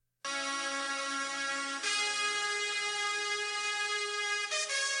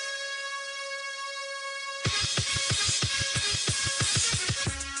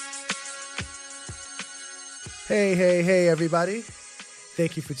Hey, everybody.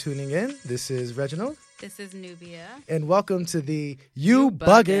 Thank you for tuning in. This is Reginald. This is Nubia. And welcome to the You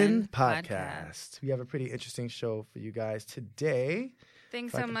Buggin' podcast. We have a pretty interesting show for you guys today.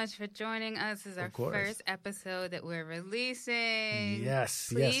 Thanks so much for joining us. This is our first episode that we're releasing.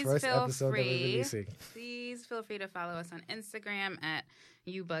 Yes, first episode that we're releasing. Please feel free to follow us on Instagram at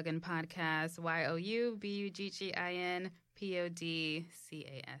You Buggin' Podcast, YOUBUGGIN PODCAST.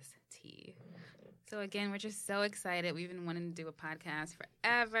 So again, we're just so excited. We've been wanting to do a podcast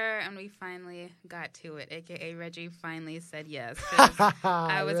forever, and we finally got to it, a.k.a. Reggie finally said yes.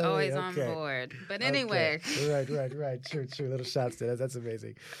 I was always on board. But anyway. Okay. Right. True. Little shots there. That's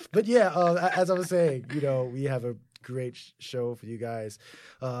amazing. But yeah, as I was saying, we have a great show for you guys.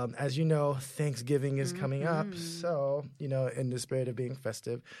 As you know, Thanksgiving is coming up. So, in the spirit of being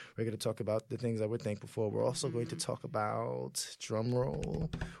festive, we're going to talk about the things that we're thankful for. We're also going to talk about, drum roll,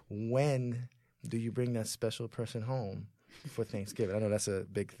 when do you bring that special person home for Thanksgiving? I know that's a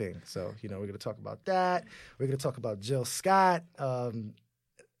big thing. So, we're going to talk about that. We're going to talk about Jill Scott.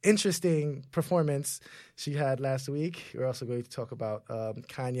 Interesting performance she had last week. We're also going to talk about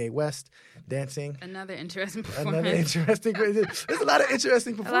Kanye West dancing. Another interesting performance. There's a lot of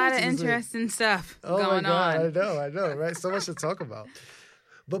interesting performances. A lot of interesting stuff going on. I know, right? So much to talk about.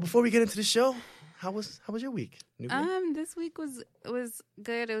 But before we get into the show, how was your week, Nubia? This week was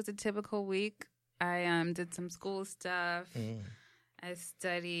good. It was a typical week. I did some school stuff. I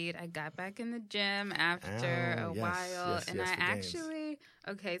studied. I got back in the gym after a while.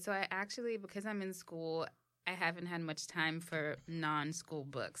 Because I'm in school, I haven't had much time for non-school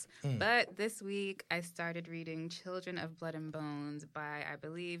books. But this week, I started reading Children of Blood and Bones by, I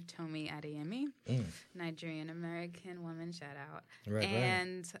believe, Tomi Adeyemi, Nigerian-American woman, shout out.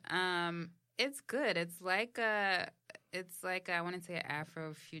 Right. It's good. It's like I want to say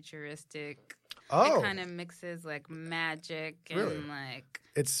Afrofuturistic. Oh. It kind of mixes like magic and like.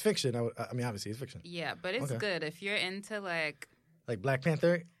 It's fiction. I mean, obviously, it's fiction. Yeah, but it's good if you're into like Black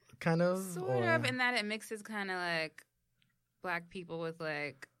Panther, kind of. Sort of, in that it mixes kind of like black people with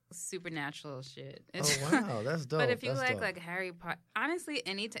like supernatural shit. Wow, that's dope. But if you like Harry Potter, honestly,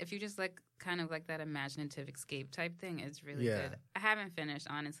 if you just like kind of like that imaginative escape type thing, it's really good. I haven't finished,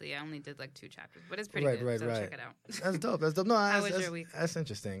 honestly. I only did like 2 chapters, but it's pretty good. Right. Check it out. That's dope. No, how was your week? That's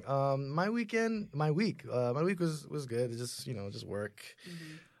interesting. My week was good. It's just just work.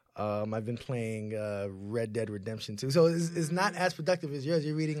 I've been playing Red Dead Redemption 2. So it's not as productive as yours.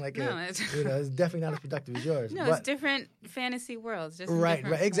 You're reading it's definitely not as productive as yours. No, it's different fantasy worlds. Just right.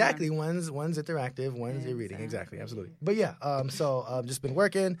 Exactly. One's interactive, one's you're reading. Exactly, absolutely. But yeah, so just been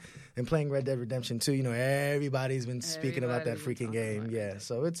working and playing Red Dead Redemption 2. Everybody's been speaking about that freaking game. Yeah,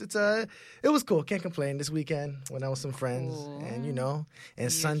 so it was cool. Can't complain. This weekend went out with some friends, and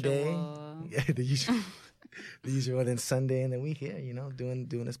and Sunday, the usual. The usual, and Sunday, and then we here, doing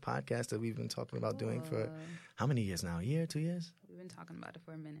this podcast that we've been talking about doing for how many years now? A year, 2 years? We've been talking about it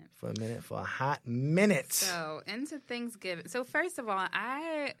for a minute. For a hot minute. So, into Thanksgiving. So, first of all,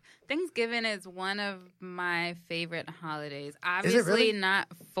 Thanksgiving is one of my favorite holidays. Obviously, is it really? Not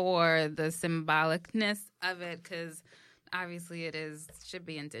for the symbolicness of it, because obviously should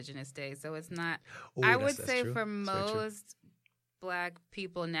be Indigenous Day. So, it's not. I would say true. For most Black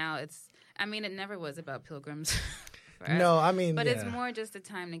people now, it never was about pilgrims. No, But it's more just a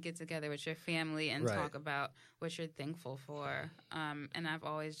time to get together with your family and talk about what you're thankful for. And I've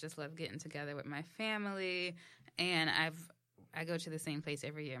always just loved getting together with my family. And I go to the same place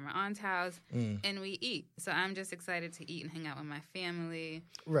every year, my aunt's house, and we eat. So I'm just excited to eat and hang out with my family.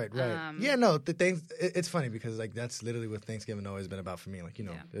 Right. It's funny because that's literally what Thanksgiving always been about for me.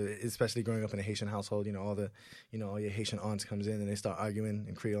 Especially growing up in a Haitian household, all your Haitian aunts comes in and they start arguing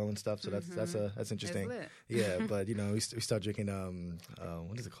in Creole and stuff. So that's interesting. It's lit. Yeah, but we start drinking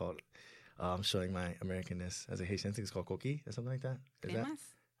what is it called? I'm showing my Americanness as a Haitian. I think it's called coquille or something like that. Is that?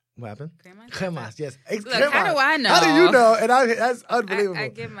 What happened? Cremas, yes. Look, how do I know? How do you know? And that's unbelievable. I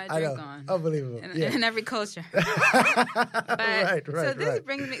get my drink on. Unbelievable. In every culture. Right. So this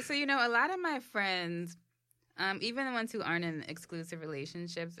brings me, a lot of my friends, even the ones who aren't in exclusive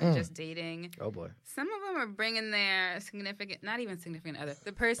relationships and just dating. Oh, boy. Some of them are bringing their not even significant other,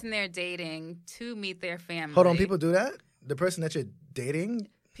 the person they're dating to meet their family. Hold on, people do that? The person that you're dating?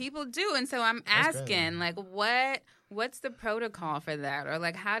 People do. And so I'm asking, what's the protocol for that? Or,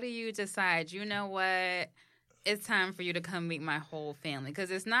 how do you decide, you know what, it's time for you to come meet my whole family? Because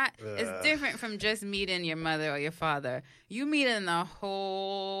it's different from just meeting your mother or your father. You meeting the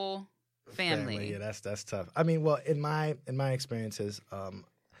whole family. Yeah, that's tough. In my experiences,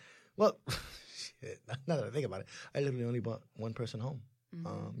 shit, now that I think about it, I literally only brought one person home.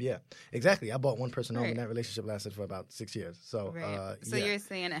 Yeah, exactly. I bought one person home, and that relationship lasted for about 6 years. So, so you're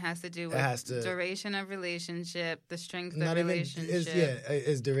saying it has to do with duration of relationship, the strength of relationship.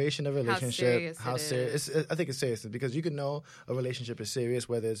 Is duration of relationship, how serious it is. I think it's serious because you can know a relationship is serious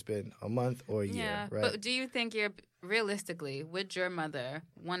whether it's been a month or a year, right? But do you think realistically, would your mother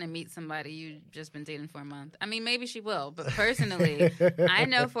want to meet somebody you've just been dating for a month? I mean, maybe she will, but personally, I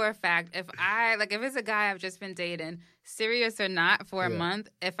know for a fact if it's a guy I've just been dating, serious or not, for a month,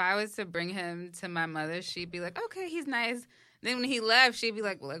 if I was to bring him to my mother, she'd be like, okay, he's nice. Then when he left, she'd be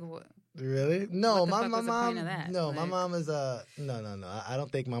like what? Really? No, my mom. No, like, my mom is no. I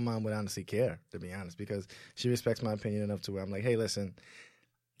don't think my mom would honestly care, to be honest, because she respects my opinion enough to where I'm like, hey, listen.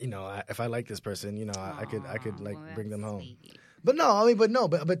 If I like this person, I could bring them home. Sweet. But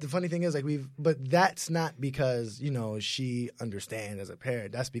the funny thing is but that's not because, she understands as a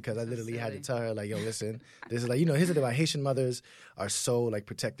parent. That's because I literally had to tell her, like, yo, listen, this is like, here's the thing about Haitian mothers are so like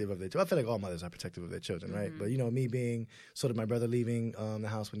protective of their children. I feel like all mothers are protective of their children, right? But, me being sort of my brother leaving the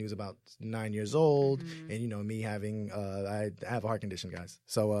house when he was about 9 years old and, me having, I have a heart condition, guys.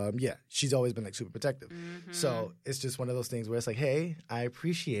 So, she's always been like super protective. So it's just one of those things where it's like, hey, I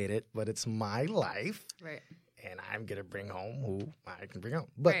appreciate it, but it's my life. Right. And I'm going to bring home who I can bring home.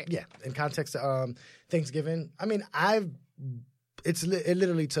 But, in context of Thanksgiving, I mean, it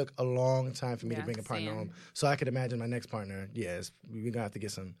literally took a long time for me to bring a partner home. So I could imagine my next partner, we're going to have to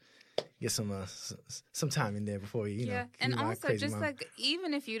get some time in there before and also just mom. Like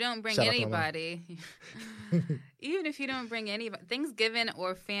even if you don't bring anybody, Thanksgiving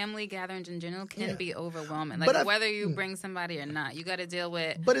or family gatherings in general can be overwhelming. Like whether you bring somebody or not, you got to deal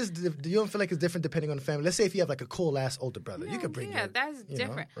with. But you don't feel like it's different depending on the family? Let's say if you have like a cool ass older brother, you could bring. Yeah, that's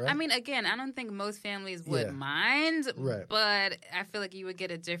different. Right? I mean, again, I don't think most families would mind, but I feel like you would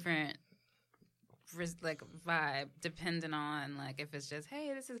get a different vibe depending on like if it's just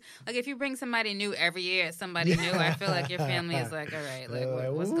hey, this is like if you bring somebody new every year, somebody new, I feel like your family is like, all right, like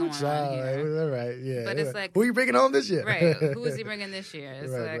what's going on here? All right, yeah. But it's like, who are you bringing home this year? Right, who is he bringing this year?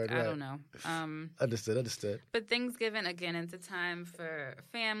 It's I don't know. Understood. But Thanksgiving again, it's a time for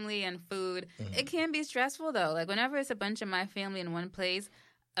family and food. It can be stressful though. Like whenever it's a bunch of my family in one place,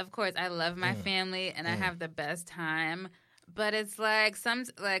 of course I love my family and I have the best time. But it's like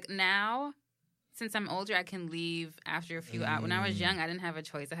now. Since I'm older, I can leave after a few hours. When I was young, I didn't have a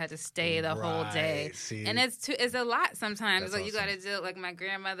choice. I had to stay the whole day. See. And it's a lot sometimes. That's like, awesome. You got to deal, like my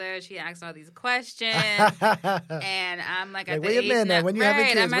grandmother, she asks all these questions. And I'm like at the age now. When you having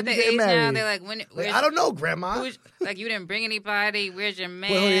kids, I'm at the age now. They're like, I don't know, Grandma. Like, you didn't bring anybody. Where's your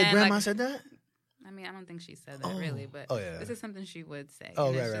man? Wait, your grandma said that? I mean, I don't think she said that really, but this is something she would say.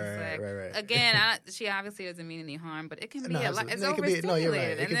 Oh, right. Again, she obviously doesn't mean any harm, but it can be a lot. It's overstimulated. No, you're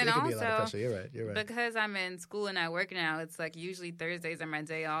right. And then also, be a lot of pressure. You're right. Because I'm in school and I work now, it's like usually Thursdays are my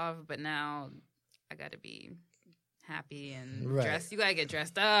day off, but now I got to be happy and dressed. You got to get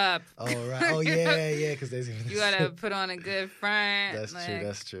dressed up. Oh, right. Oh, yeah, because you got to put on a good front.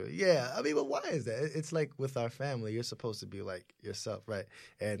 That's true. Yeah, I mean, but why is that? It's like with our family, you're supposed to be like yourself, right?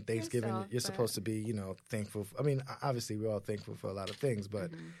 And Thanksgiving, you're supposed to be, thankful. I mean, obviously, we're all thankful for a lot of things, but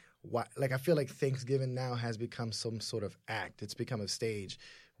why? Like, I feel like Thanksgiving now has become some sort of act. It's become a stage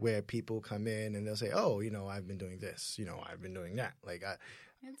where people come in and they'll say, oh, I've been doing this, I've been doing that. Like,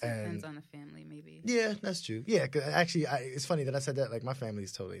 it depends on the family, maybe. Yeah, that's true. Yeah, cause actually, it's funny that I said that. Like, my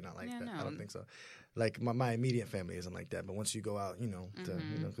family's totally not like that. No. I don't think so. Like, my immediate family isn't like that. But once you go out,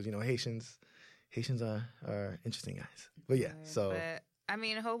 because Haitians are interesting guys. But yeah, so. But, I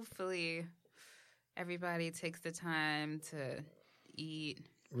mean, hopefully, everybody takes the time to eat.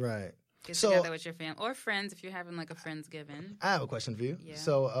 Right. Get together with your family or friends if you're having like a Friendsgiving. I have a question for you. Yeah.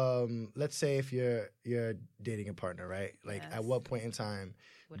 So, let's say if you're dating a partner, right? Like, at what point in time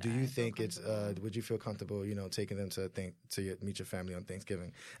do you think it's would you feel comfortable, taking them to meet your family on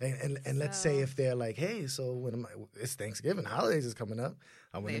Thanksgiving? And let's say if they're like, hey, so it's Thanksgiving, holidays is coming up.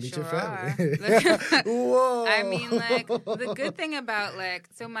 I want to meet your family. Whoa. I mean, like the good thing about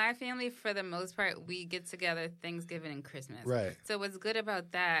so my family for the most part we get together Thanksgiving and Christmas. Right. So what's good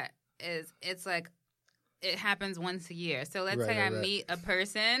about that is it's like it happens once a year. So let's say I meet a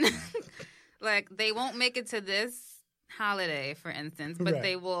person, like they won't make it to this holiday, for instance, but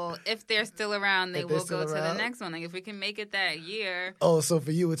they will, if they're still around, they will go to the next one. Like if we can make it that year. Oh, so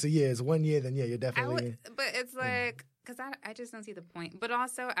for you it's a year. It's 1 year, then you're definitely. But it's like, because I just don't see the point. But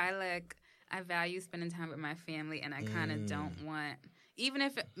also I value spending time with my family, and I kind of don't want, even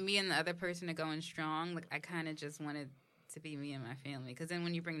if me and the other person are going strong, like I kind of just wanted to be me and my family. Because then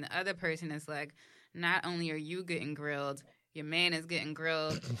when you bring the other person, it's like, not only are you getting grilled, your man is getting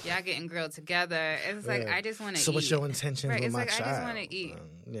grilled, y'all getting grilled together. It's like, I just want to eat. So what's your intentions with my child? I just want to eat.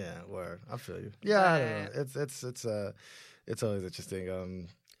 Yeah, word. I feel you. Yeah, I don't know. It's always interesting.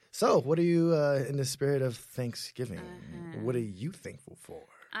 So what are you, in the spirit of Thanksgiving, what are you thankful for?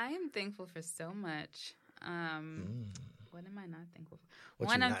 I am thankful for so much. What am I not thankful for?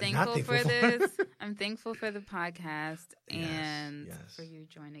 I'm thankful for this. I'm thankful for the podcast and for you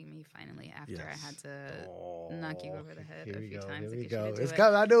joining me finally after I had to knock you over the head a few times. Here we go. It's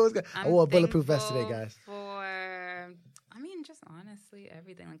coming. I know it's good. I wore a bulletproof vest today, guys. Just honestly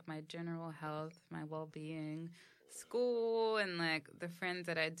everything, like my general health, my well-being, school, and like the friends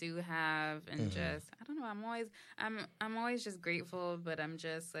that I do have, and just I don't know. I'm always just grateful, but I'm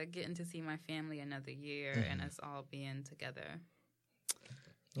just like getting to see my family another year and us all being together.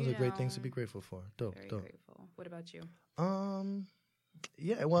 Those are great things to be grateful for. Dope. Grateful. What about you?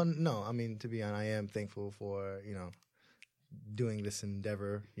 Yeah. Well, no. I mean, to be honest, I am thankful for doing this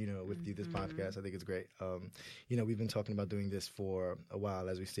endeavor, with you, this podcast. I think it's great. We've been talking about doing this for a while,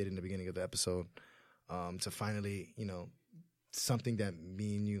 as we stated in the beginning of the episode, to finally, something that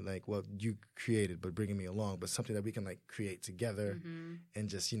me and you, like, well, you created, but bringing me along, but something that we can, like, create together and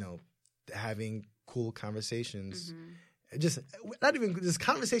just, having cool conversations. Just not even just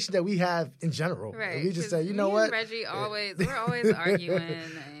conversation that we have in general. Right. We just say, you know what? Reggie we're always arguing.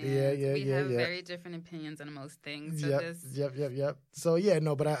 And we have very different opinions on most things. So Yep. So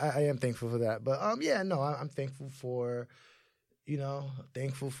but I am thankful for that. But I'm thankful for,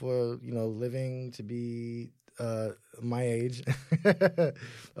 living to be my age.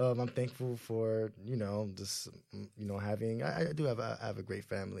 I'm thankful for just having. I do have a great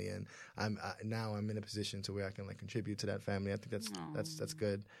family, and I'm in a position to where I can like contribute to that family. I think that's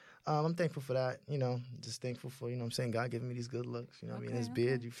good. I'm thankful for that. Just thankful for I'm saying God giving me these good looks. His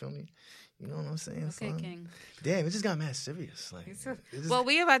beard. You feel me? You know what I'm saying? Okay, King. Damn, it just got mad serious. Like, well,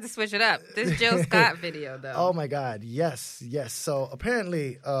 we about to switch it up. This Jill Scott video, though. Oh my God, yes. So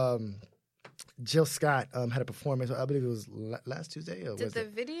apparently, Jill Scott had a performance. I believe it was last Tuesday. Did the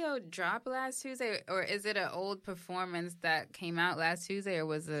video drop last Tuesday, or is it an old performance that came out last Tuesday, or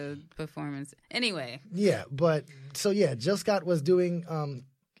was a performance anyway? Yeah, but Jill Scott was doing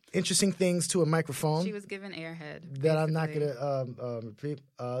interesting things to a microphone. She was giving airhead. Basically. That I'm not gonna repeat.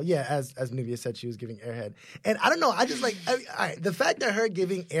 As Nubia said, she was giving airhead, and I don't know. I just the fact that her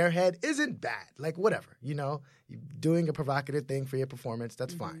giving airhead isn't bad. Like whatever, doing a provocative thing for your performance,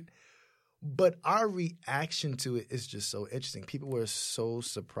 that's fine. But our reaction to it is just so interesting. People were so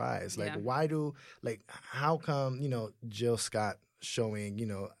surprised. Like, how come, Jill Scott showing,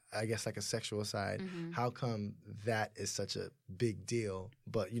 I guess like a sexual side, how come that is such a big deal?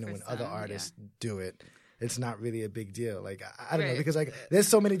 But, when other artists do it, it's not really a big deal. Like, I don't know, because like there's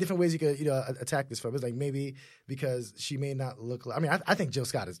so many different ways you could, attack this from. It's like maybe because she may not look like, I think Jill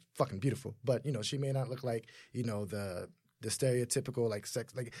Scott is fucking beautiful, but, she may not look like, the stereotypical like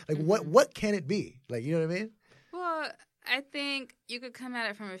sex, like what can it be? Like, you know what I mean? Well, I think you could come at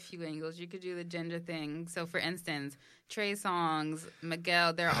it from a few angles. You could do the gender thing. So, for instance, Trey Songz,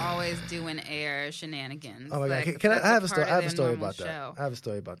 Miguel, they're always doing air shenanigans. Oh my God! Can I have a story? I have a story about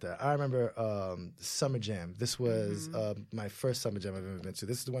that. I remember Summer Jam. This was my first Summer Jam I've ever been to.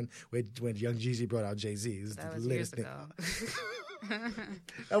 This is the one when Young Jeezy brought out Jay-Z. That was years ago.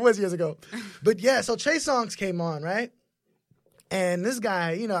 That was years ago. But so Trey Songz came on, right? And this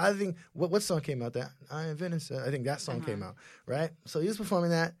guy, I think, what song came out? That I Am Venice. I think that song came out, right? So he was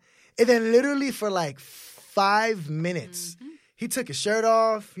performing that. And then literally for like 5 minutes, he took his shirt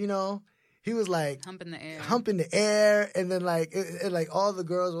off, He was like humping the air, and then like all the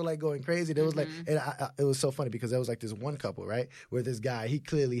girls were like going crazy. There was like, and it was so funny because there was like this one couple, right, where this guy, he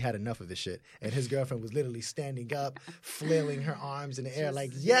clearly had enough of this shit, and his girlfriend was literally standing up, flailing her arms in the air,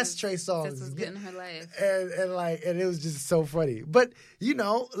 like, yes, Trey Songz, this was getting her life, and it was just so funny. But there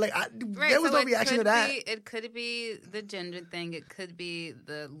was no reaction to that. It could be the gender thing. It could be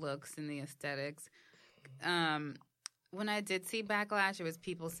the looks and the aesthetics. When I did see backlash, it was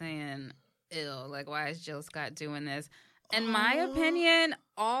people saying, ill, like, why is Jill Scott doing this? In my opinion,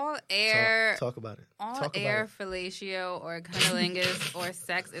 all air talk about it. All air fellatio or cunnilingus or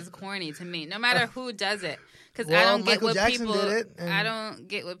sex is corny to me, no matter who does it. Because I don't get what people I don't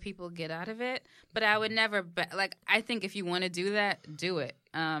get what people get out of it. But I would never I think if you want to do that, do it.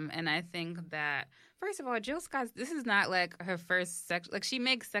 And I think that first of all, Jill Scott, this is not like her first she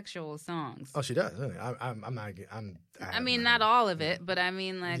makes sexual songs. Oh, she does. I'm not. Not all of it, but I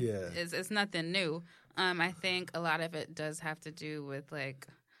mean, it's nothing new. I think a lot of it does have to do with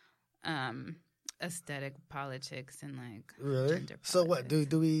aesthetic politics and really. Gender so politics. what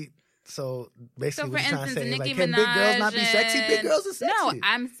do we? So basically, for what you're trying to instance, say is Nicki like, can big girls not be Minaj sexy? Big girls are sexy.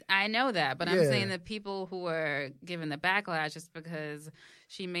 No, I know that, but I'm saying the people who are given the backlash just because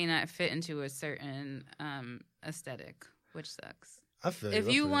she may not fit into a certain aesthetic, which sucks. I feel if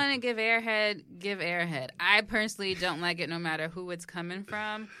you want to give airhead, give airhead. I personally don't like it, no matter who it's coming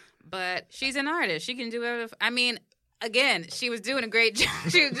from. But she's an artist; she can do whatever. I mean, again, she was doing a great job.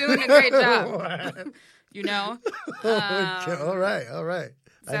 She was doing a great job. You know. All right.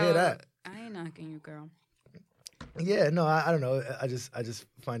 So, I hear that. I ain't knocking you, girl. Yeah, no, I don't know. I just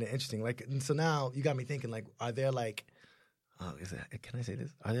find it interesting. Like, so now you got me thinking. Like, are there like, can I say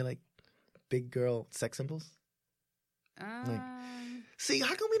this? Are there like big girl sex symbols? Like, see,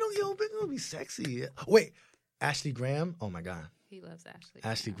 how come we don't get big girl be sexy? Wait, Ashley Graham. Oh my God. He loves Ashley.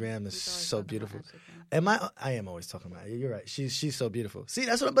 Ashley Graham is so beautiful. I am always talking about her. You're right. She's so beautiful. See,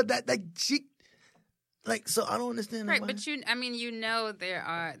 that's what. But she. Like, so I don't understand. Right, but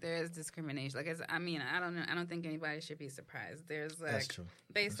there is discrimination. Like, I don't know. I don't think anybody should be surprised. There's like, that's true.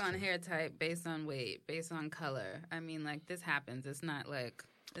 Based on hair type, based on weight, based on color. I mean, like, this happens. It's not like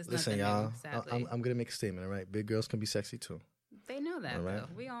listen, y'all. New, sadly. I'm gonna make a statement. All right, big girls can be sexy too. They know that, though.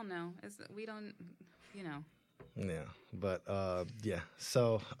 We all know. We don't, Yeah, but yeah.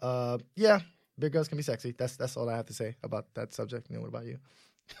 So yeah, big girls can be sexy. That's all I have to say about that subject. What about you?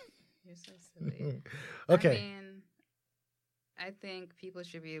 You're so silly. Okay. I mean, I think people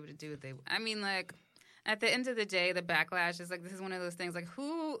should be able to do what they. I mean, like, at the end of the day, the backlash is like, this is one of those things. Like,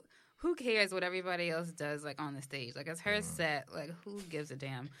 who cares what everybody else does, like, on the stage? Like, it's her set. Like, who gives a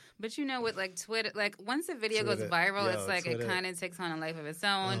damn? But with, like, Twitter, like, once a video goes viral, it's like Twitter. It kind of takes on a life of its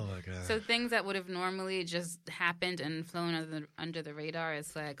own. Oh, my God. So things that would have normally just happened and flown under the radar,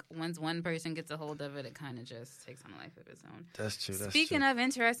 it's like, once one person gets a hold of it, it kind of just takes on a life of its own. That's true. Speaking of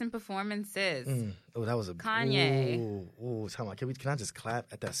interesting performances. Oh, that was a... Kanye. Ooh, tell me, can I just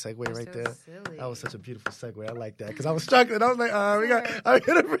clap at that segue right there? Silly. That was such a beautiful segue. I like that. Because I was struggling. I was like, I'm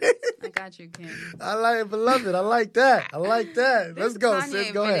going to bring... I got you, Kim. I like it, beloved. I like that. Let's go, Kanye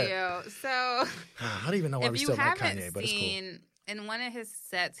sis. Go video. ahead. So, I don't even know why we still like Kanye, but it's cool. In one of his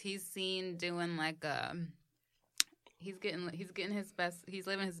sets, he's seen doing like he's getting his best. He's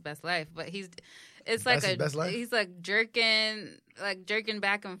living his best life, but it's like he's like jerking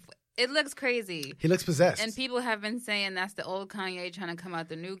back and forth. It looks crazy. He looks possessed. And people have been saying that's the old Kanye trying to come out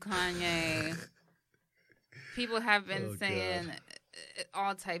the new Kanye. People have been saying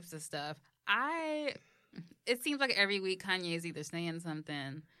all types of stuff. It seems like every week Kanye is either saying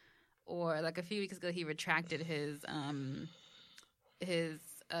something, or like a few weeks ago he retracted his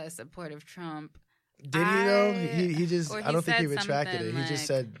support of Trump. Did he though? He just I don't think he retracted it. He just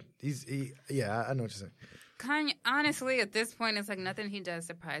said yeah, I know what you're saying. Kanye, honestly, at this point, it's like nothing he does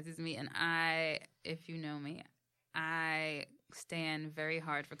surprises me, and if you know me, I stand very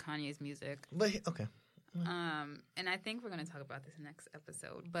hard for Kanye's music. But okay. And I think we're going to talk about this next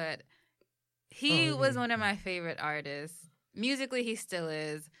episode, but he was one of my favorite artists. Musically, he still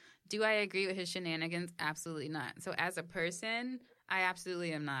is. Do I agree with his shenanigans? Absolutely not. So as a person, I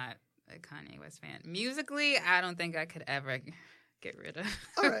absolutely am not a Kanye West fan. Musically, I don't think I could ever get rid of.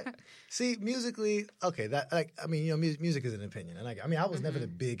 All right. See, musically, okay, music is an opinion. And I was never the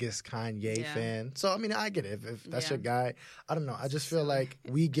biggest Kanye fan. So, I get it. If that's your guy, I don't know. I just feel like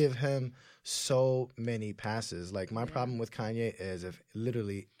we give him so many passes. Like, my problem with Kanye is if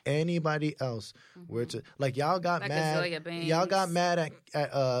literally anybody else were to, like, y'all got mad. Y'all got mad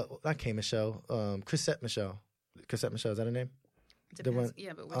at not K Michelle, Chrisette Michelle. Chrisette Michelle, is that her name? Depends.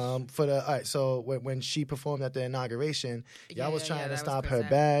 Yeah, but which... all right, so when she performed at the inauguration, y'all was trying to stop her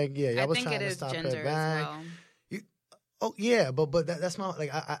bag. Yeah, y'all was trying to stop her bag. But that's my like.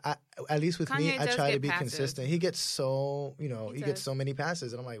 I at least with Kanye me, I try to be passive. consistent. He gets so he gets so many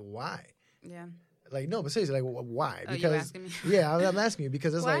passes, and I'm like, why? Yeah. Like, no, but seriously, like, why? Because, you asking me? Yeah, I'm asking you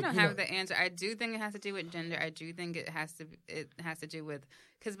because it's I don't have the answer. I do think it has to do with gender. I do think it has to do with,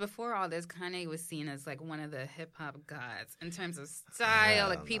 because before all this, Kanye was seen as like one of the hip hop gods in terms of style.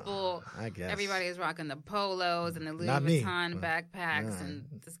 Like people, everybody is rocking the polos and the Louis Vuitton backpacks and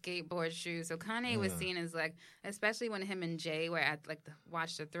the skateboard shoes. So Kanye was seen as like, especially when him and Jay were at like the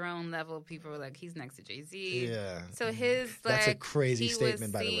Watch the Throne level, people were like, he's next to Jay-Z. Yeah. So his that's a crazy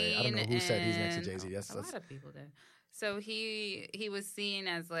statement, by the way. I don't know who said he's next to Jay-Z. A lot of people did. So he was seen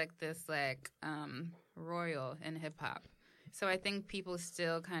as like this like royal in hip hop. So I think people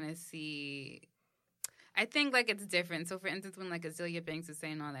still kind of see. I think like it's different. So for instance, when like Azealia Banks is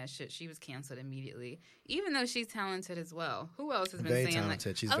saying all that shit, she was canceled immediately, even though she's talented as well. Who else has been saying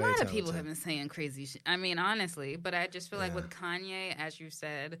talented. She's a very lot talented. of people have been saying crazy shit. I mean, honestly, but I just feel like with Kanye, as you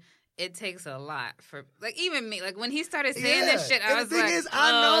said, it takes a lot for like even me. Like when he started saying this shit, I was the thing like, is,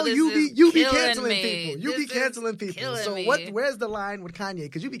 I know you be canceling people. You be canceling people. So where's the line with Kanye?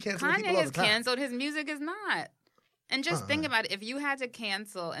 Because you be canceling people all the time. Kanye is canceled. His music is not. And just think about it. If you had to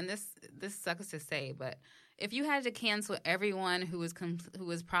cancel, and this sucks to say, but if you had to cancel everyone who was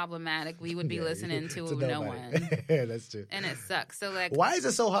problematic, we would be listening to no one. Yeah, that's true. And it sucks. So like, why is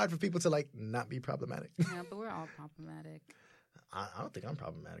it so hard for people to like not be problematic? Yeah, but we're all problematic. I don't think I'm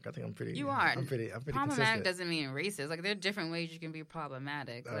problematic. I think I'm pretty. You are. I'm pretty problematic consistent. Doesn't mean racist. Like there are different ways you can be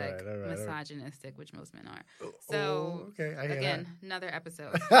problematic, all like right, misogynistic, which most men are. So okay, I hear again, that. Another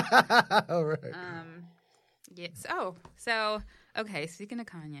episode. All right. Yes. So okay. Speaking of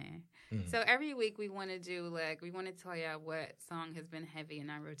Kanye, so every week we want to tell you what song has been heavy in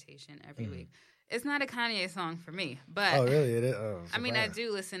our rotation every week. It's not a Kanye song for me, but oh really? It is? Oh, I mean, I do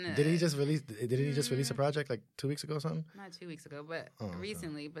listen to. Did he just release a project like 2 weeks ago or something? Not 2 weeks ago, but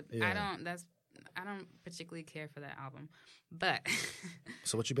recently. But I don't particularly care for that album. But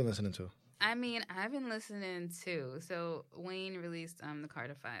so what you been listening to? I mean, I've been listening to. So Wayne released the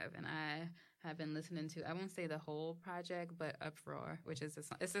Carter 5, and I have been listening to. I won't say the whole project, but Uproar, which is a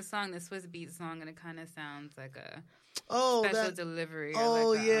song. It's a song, the Swiss Beat song, and it kind of sounds like a special delivery.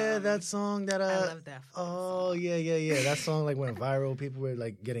 Oh like that song that I love that. Oh song. yeah. That song like went viral. People were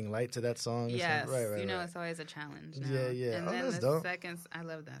like getting light to that song. Yes, right. It's always a challenge. Now. Yeah. And then that's the dope. seconds, I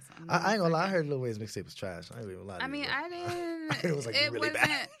love that song. I ain't gonna lie. I heard Lil Wayne's mixtape was trash. I ain't even lie. I mean, I didn't. It was like really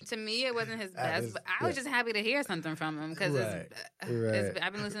bad. To me, it wasn't his best. But I was just happy to hear something from him because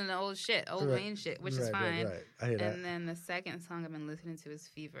I've been listening to old Wayne shit, which is fine. Right. I hear that. And then the second song I've been listening to is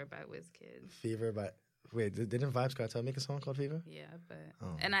Fever by Wizkid. Fever by. Wait, didn't Vybz Kartel make a song called Fever? Yeah, but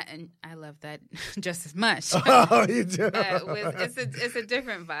and I love that just as much. Oh, you do. But it's a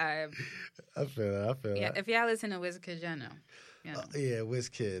different vibe. I feel that. Yeah, if y'all listen to Wizkid, y'all know. Yeah,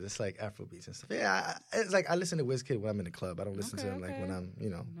 Wizkid. It's like Afrobeats and stuff. Yeah, it's like I listen to Wizkid when I'm in the club. I don't listen to him like when I'm,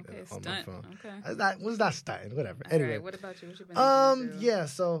 on my phone. Okay. It's not stunting, whatever. All anyway, right, what about you? What you been listening to? Yeah.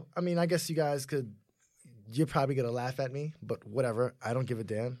 So I mean, I guess you guys could. You're probably gonna laugh at me, but whatever. I don't give a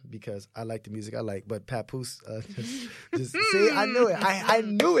damn because I like the music I like. But Papoose, just see, I knew it. I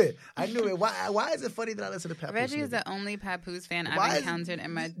knew it. Why is it funny that I listen to Papoose? Reggie is the only Papoose fan I've encountered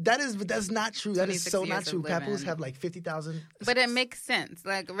in my. That's not true. That is so not true. Papoose have like 50,000. But it makes sense.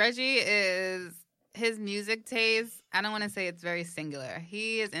 Like Reggie is. His music taste, I don't want to say it's very singular.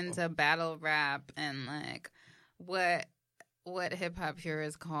 He is into battle rap and like what hip hop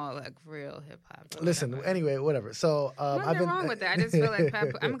purists call like real hip hop. Listen, anyway, whatever. So nothing wrong with that. I just feel like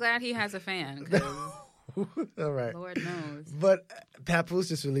I'm glad he has a fan. All right. Lord knows. But Papoose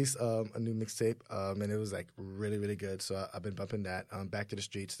just released a new mixtape, and it was like really, really good. So I've been bumping that. Back to the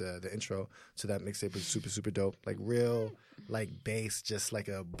Streets, the intro to that mixtape was super, super dope. Like real, like bass, just like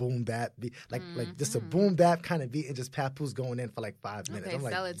a boom bap beat, like just a boom bap kind of beat, and just Papoose going in for like 5 minutes. Okay, I'm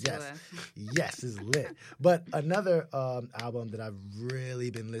like, sell it to us. Yes, it's lit. But another album that I've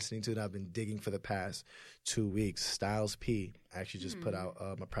really been listening to and I've been digging for the past 2 weeks, Styles P actually just put out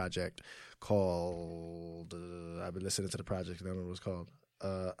a project called. I've been listening to the project. I don't know what it's called.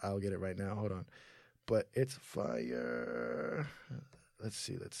 I'll get it right now. Hold on. But it's fire. Let's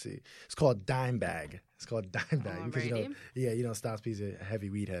see. It's called Dime Bag. Because Styles P's a heavy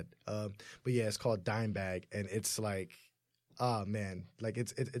weed head. But yeah, it's called Dime Bag, and it's like, oh man, like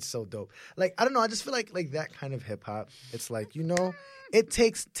it's so dope. Like I don't know, I just feel like that kind of hip hop. It's like it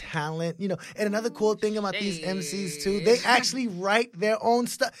takes talent, And another cool thing about these MCs too, they actually write their own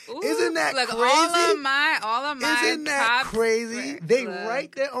stuff. Isn't that crazy? All of my Isn't that crazy? They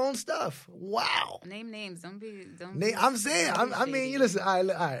write their own stuff. Wow. Name names. Don't be. I'm saying. I mean, you listen. All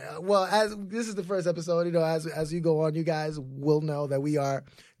right. Well, as this is the first episode, as you go on, you guys will know that we are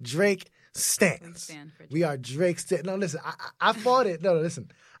Drake stans. We are Drake stans. No, listen. I fought it. No,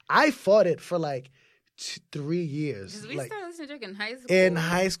 listen. I fought it for like 3 years. Because we started listening to Drake in high school. In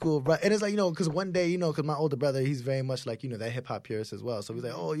high school, bro. And it's like, because one day, because my older brother, he's very much like, that hip hop purist as well. So he's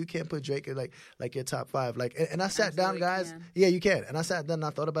like, oh, you can't put Drake in like your top 5. Like, and I sat down, guys. Can. Yeah, you can. And I sat down and I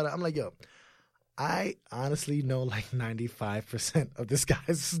thought about it. I'm like, yo, I honestly know like 95% of this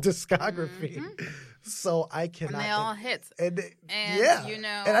guy's discography. Mm-hmm. So I cannot. And they all hits. And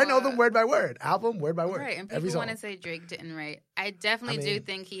I know them word by word, album word by word. Right, and people want to say Drake didn't write. I definitely do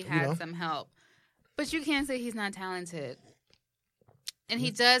think he had some help. But you can't say he's not talented. And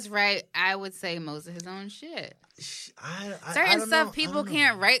he does write, I would say, most of his own shit. Certain stuff people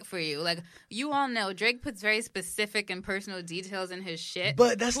can't write for you. Like, you all know, Drake puts very specific and personal details in his shit.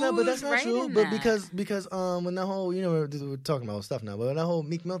 But that's not true. But because when the whole, we're talking about stuff now, but when that whole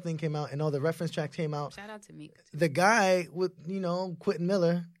Meek Mill thing came out and all the reference tracks came out. Shout out to Meek. The guy with, Quentin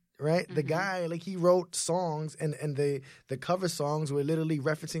Miller right? The guy, like, he wrote songs, and the cover songs were literally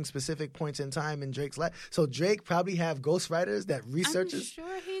referencing specific points in time in Drake's life. So Drake probably have ghostwriters that researches. I'm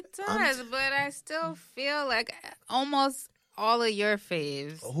sure he does, but I still feel like almost all of your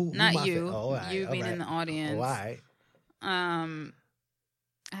faves, not you, you being in the audience,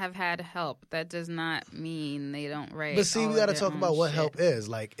 have had help. That does not mean they don't write. But see, we got to talk about what help is.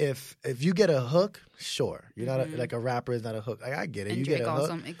 Like, if you get a hook, sure, you're not like a rapper is not a hook. Like, I get it. And you Drake get a hook.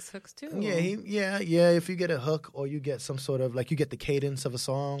 also makes hooks too. Yeah. If you get a hook or you get some sort of, like, you get the cadence of a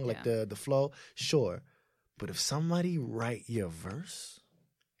song, like the flow, sure. But if somebody write your verse,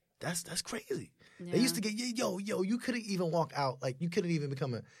 that's crazy. Yeah. They used to get yo. You couldn't even walk out. Like, you couldn't even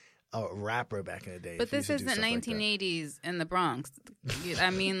become a rapper back in the day. But this isn't 1980s in the Bronx.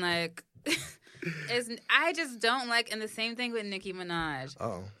 I mean, like, I just don't like, and the same thing with Nicki Minaj.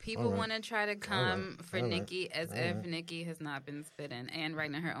 People want to try to come for Nicki as if Nicki has not been spitting and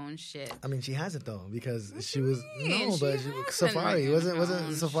writing her own shit. I mean, she hasn't though, because she was Safari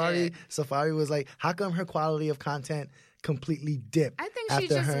wasn't Safari. Shit. Safari was like, how come her quality of content completely dipped? I think she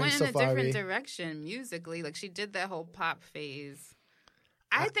just went in a different direction musically. Like, she did that whole pop phase.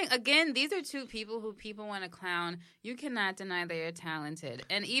 I think, again, these are two people who people want to clown. You cannot deny they are talented.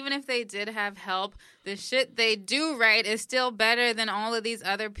 And even if they did have help, the shit they do write is still better than all of these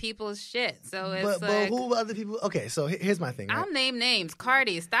other people's shit. So it's but who other people? Okay, so here's my thing. Right? I'll name names.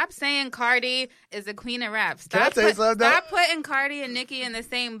 Cardi. Stop saying Cardi is the queen of rap. Stop putting Cardi and Nicki in the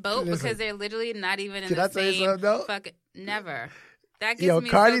same boat because they're literally not even in the same fucking... Never. That gives me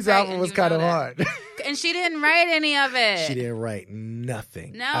Cardi's so album was kind of hard. And she didn't write any of it. She didn't write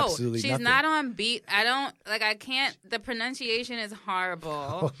nothing. No, absolutely she's nothing. not on beat. I can't. The pronunciation is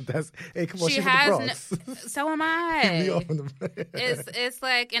horrible. Hey, come on, she she's has from the Bronx. So am I. It's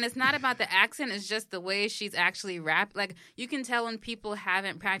like, and it's not about the accent. It's just the way she's actually rap. Like, you can tell when people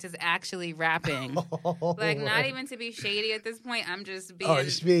haven't practiced actually rapping. Like, not even to be shady at this point. I'm just being. Oh,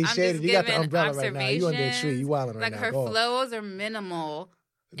 just being shady. You got the umbrella right now. You under a tree. You wilding right like, now. Like, her flows are minimal.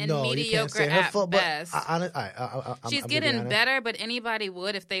 And mediocre at best. She's getting better, but anybody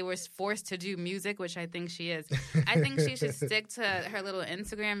would if they were forced to do music, which I think she is. I think she should stick to her little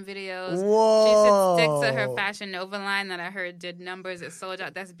Instagram videos. Whoa. She should stick to her Fashion Nova line that I heard did numbers at Sold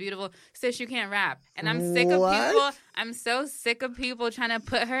Out. That's beautiful. Sis, you can't rap. And I'm sick of people. I'm so sick of people trying to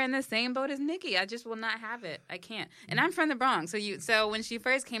put her in the same boat as Nicki. I just will not have it. I can't. And I'm from the Bronx. So when she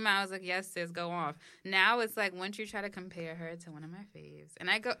first came out, I was like, yes, sis, go off. Now it's like, once you try to compare her to one of my faves. And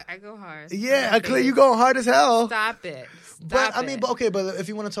I go hard. Yeah, you going hard as hell. Stop it. But if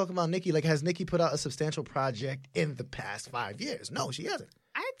you want to talk about Nicki, like, has Nicki put out a substantial project in the past 5 years? No, she hasn't.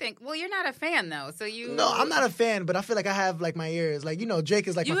 I think, well, you're not a fan, though, so you... No, I'm not a fan, but I feel like I have, like, my ears. Like, Drake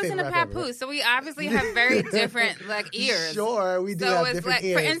is, like, my favorite rapper. You listen to Papoose, so we obviously have very different, like, ears. Sure, we do have different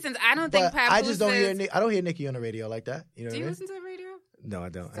ears. For instance, I don't think Papoose I just don't hear Nicki on the radio like that. You know what I mean? Do you listen to the radio? No, I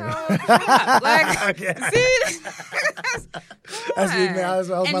don't. So, shut up. Like, see? That's me,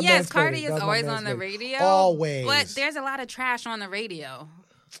 man. And yes, Cardi is always on the radio. Always. But there's a lot of trash on the radio.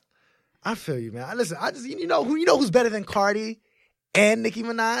 I feel you, man. Listen, you know who's better than Cardi and Nicki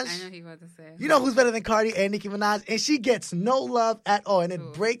Minaj? I know he was to say. You know who's better than Cardi and Nicki Minaj? And she gets no love at all, and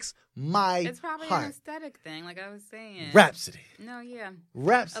it breaks my heart. It's probably an aesthetic thing, like I was saying. Rhapsody. No, yeah.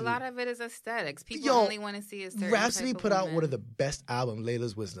 Rhapsody. A lot of it is aesthetics. People only want to see a certain Rhapsody type of put out woman. one of the best albums,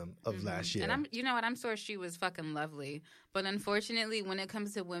 Layla's Wisdom, of last year. And you know what? I'm sure she was fucking lovely. But unfortunately, when it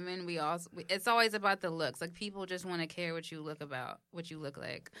comes to women, it's always about the looks. Like, people just want to care what you look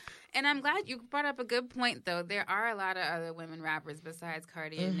like. And I'm glad you brought up a good point, though. There are a lot of other women rappers besides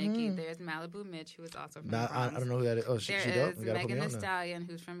Cardi and Nicki. There's Malibu Mitch, who is also from the Bronx. I don't know who that is. Oh, she dope. There is Megan Thee Stallion,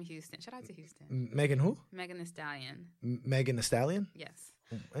 who's from Houston. Shout out to Houston. Megan who? Megan Thee Stallion. Megan Thee Stallion? Yes.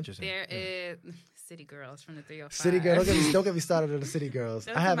 Interesting. There is City Girls from the 305. City Girls. Don't get me started on the City Girls.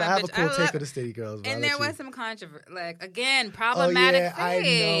 I have a cool take of the City Girls. And there was some controversy. Like, again, problematic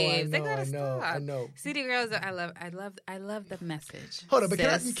faves. They gotta stop. I know. City Girls. I love the message. Hold on, but can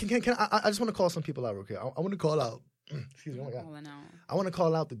I just want to call some people out real quick. I want to call out. Excuse me. I want to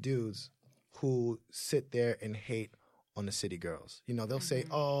call out the dudes who sit there and hate on the City Girls. They'll say,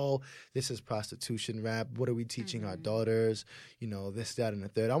 oh, this is prostitution rap. What are we teaching our daughters? This, that, and the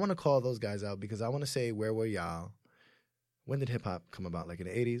third. I want to call those guys out because I want to say, where were y'all? When did hip-hop come about? Like in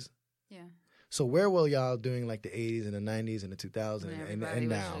the 80s? Yeah. So where were y'all doing like the 80s and the 90s and the 2000s and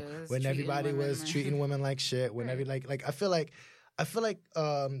now? When everybody was treating women like shit. When I feel like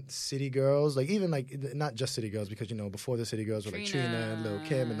City Girls, like even like not just City Girls, because before the City Girls were like Trina and Lil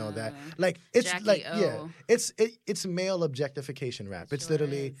Kim and all that. Like it's Jackie like O. it's male objectification rap. It's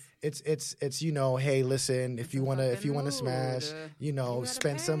literally it's you know, hey, listen, if you wanna smash, you know,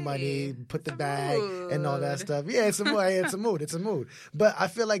 spend some money, put the bag and all that stuff. Yeah, it's a mood. It's a mood. But I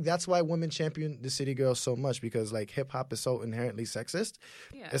feel like that's why women champion the City Girls so much, because like hip hop is so inherently sexist.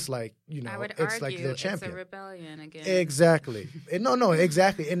 Yeah. It's like, you know, it's like their champion. It's a rebellion again. Exactly. No,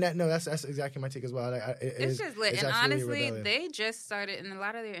 exactly. And that's exactly my take as well. Like, it's just lit. And honestly, they just started in a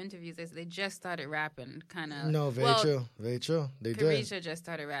lot of their interviews. They just started rapping, kind of. No, very true. Very true. They did. Carisha just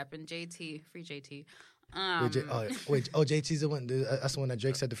started rapping. JT, free JT. JT's the one. That's the one that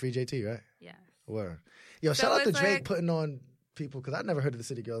Drake said to free JT, right? Yeah. Word. Yo, shout out to Drake putting on people, because I'd never heard of the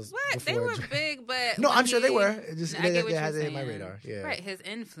City Girls before. They were big, but no, I'm sure they were. Just they had to hit my radar. Yeah. Right, his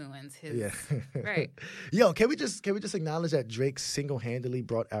influence. Right. Yo, can we just acknowledge that Drake single-handedly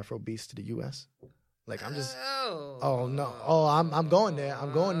brought Afro beats to the U.S.? Like, I'm just. Oh no. Oh, I'm going there.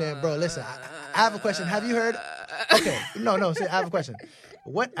 I'm going there, bro. Listen, I have a question. Have you heard? Okay. No. I have a question.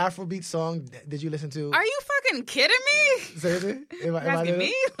 What Afrobeat song did you listen to? Are you fucking kidding me? Seriously? Am I asking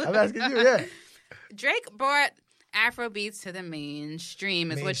me? I'm asking you, yeah. Drake brought Afrobeats to the mainstream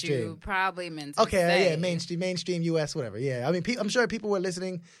what you probably meant to say. Okay, yeah, mainstream US, whatever. Yeah, I mean, I'm sure people were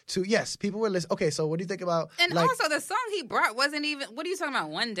listening to, people were listening. Okay, so what do you think about... And like, also, the song he brought wasn't even... What are you talking about,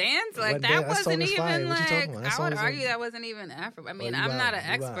 One Dance? Like, that wasn't even, like... I would argue that wasn't even Afro. I mean, I'm not an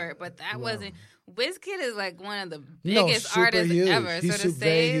expert, but that wasn't... Wizkid is like one of the biggest artists ever. He's so to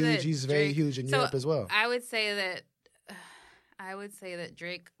say huge. that He's very huge in Europe as well. I would say that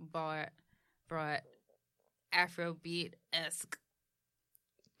Drake brought Afrobeat-esque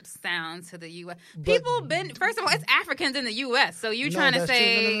sound to the U.S. First of all, it's Africans in the U.S. So you trying to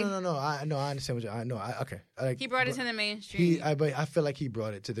say no. I understand what you. Okay. He brought it to the mainstream. I feel like he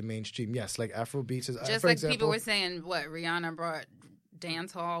brought it to the mainstream. Yes, like Afrobeats is just like example, people were saying. What Rihanna brought.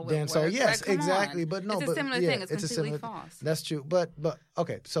 Dancehall, yes, like, exactly. But no, it's a similar thing. It's completely false. That's true. But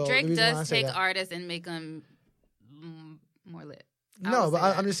okay. So Drake does take artists and make them more lit. No, but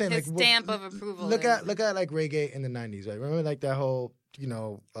I'm just saying, his like, stamp of approval. Look at like reggae in the '90s, right? Remember like that whole, you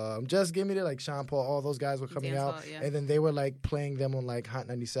know, Just Give Me the, like Sean Paul, all those guys were coming out, and then they were like playing them on like Hot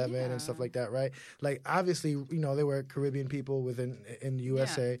 97 and stuff like that, right? Like obviously, you know, they were Caribbean people in the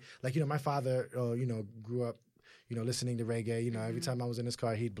USA. Like, you know, my father, you know, grew up, you know, listening to reggae. You know, every time I was in his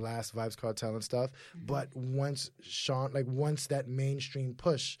car, he'd blast Vybz Kartel and stuff. But once that mainstream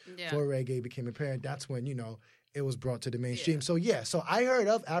push for reggae became apparent, that's when, you know, it was brought to the mainstream. So I heard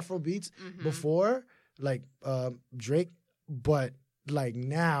of Afrobeats before, like Drake, but like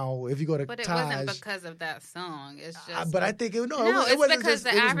now, if you go to but it Taj, wasn't because of that song. It's just. But I think it wasn't just, because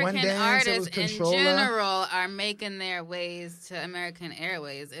the African artists in Controller. General are making their ways to American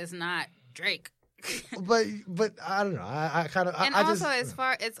Airways. It's not Drake. but I don't know. I kind of. And also,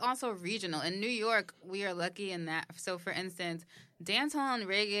 it's also regional. In New York, we are lucky in that. So, for instance, dancehall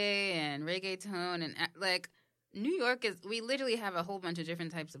and reggaeton and like. New York we literally have a whole bunch of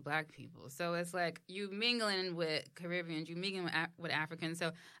different types of black people. So it's like you mingling with Caribbeans, you mingling with Africans.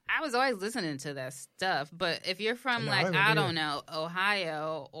 So I was always listening to that stuff. But if you're from I don't know,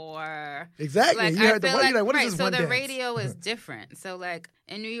 Ohio or... Exactly. Like, you heard what is this so one the dance? radio is different. So like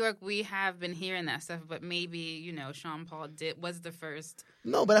in New York, we have been hearing that stuff, but maybe, you know, Sean Paul was the first...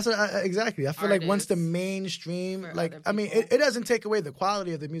 No, but that's what exactly. I feel like once the mainstream, like, I mean, it doesn't take away the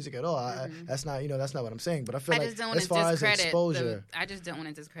quality of the music at all. That's not what I'm saying. But I feel like as far as exposure, I just don't want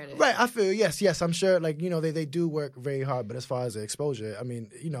to discredit. Right, I feel yes. I'm sure, like, you know, they do work very hard. But as far as the exposure, I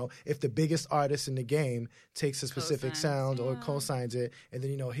mean, you know, if the biggest artist in the game takes a specific sound or co-signs it, and then,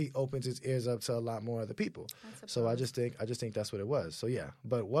 you know, he opens his ears up to a lot more other people. So I just think that's what it was. So yeah,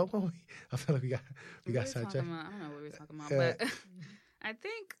 but what were we? I feel like we got sidetracked. I don't know what we were talking about, but. I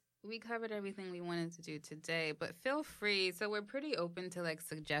think we covered everything we wanted to do today, but feel free. So we're pretty open to, like,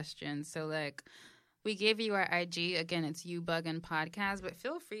 suggestions. So, like, we gave you our IG. Again, it's You Buggin' Podcast, but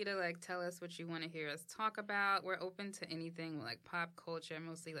feel free to, like, tell us what you want to hear us talk about. We're open to anything, like, pop culture,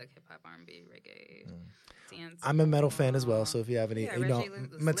 mostly, like, hip-hop, R&B, reggae, dance. I'm a metal fan as well, so if you have any, you know,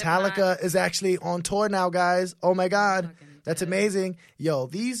 Metallica is actually on tour now, guys. Oh, my God. That's amazing. Yo,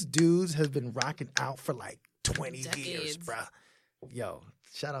 these dudes have been rocking out for, like, 20 years, bruh. Yo,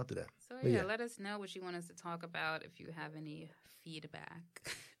 shout out to them. So yeah, let us know what you want us to talk about if you have any feedback.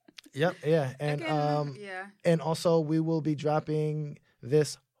 Yep, yeah. And and also we will be dropping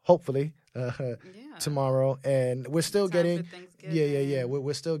this hopefully tomorrow, and we're still getting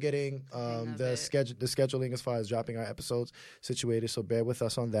we're still getting the scheduling as far as dropping our episodes situated, so bear with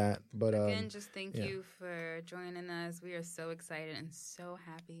us on that. But again, just thank you for joining us. We are so excited and so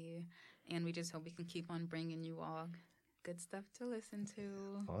happy, and we just hope we can keep on bringing you all good stuff to listen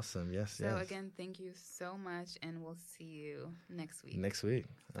to. Awesome. Yes. So again, thank you so much, and we'll see you next week. Next week.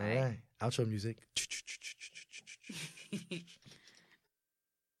 All right. Outro music.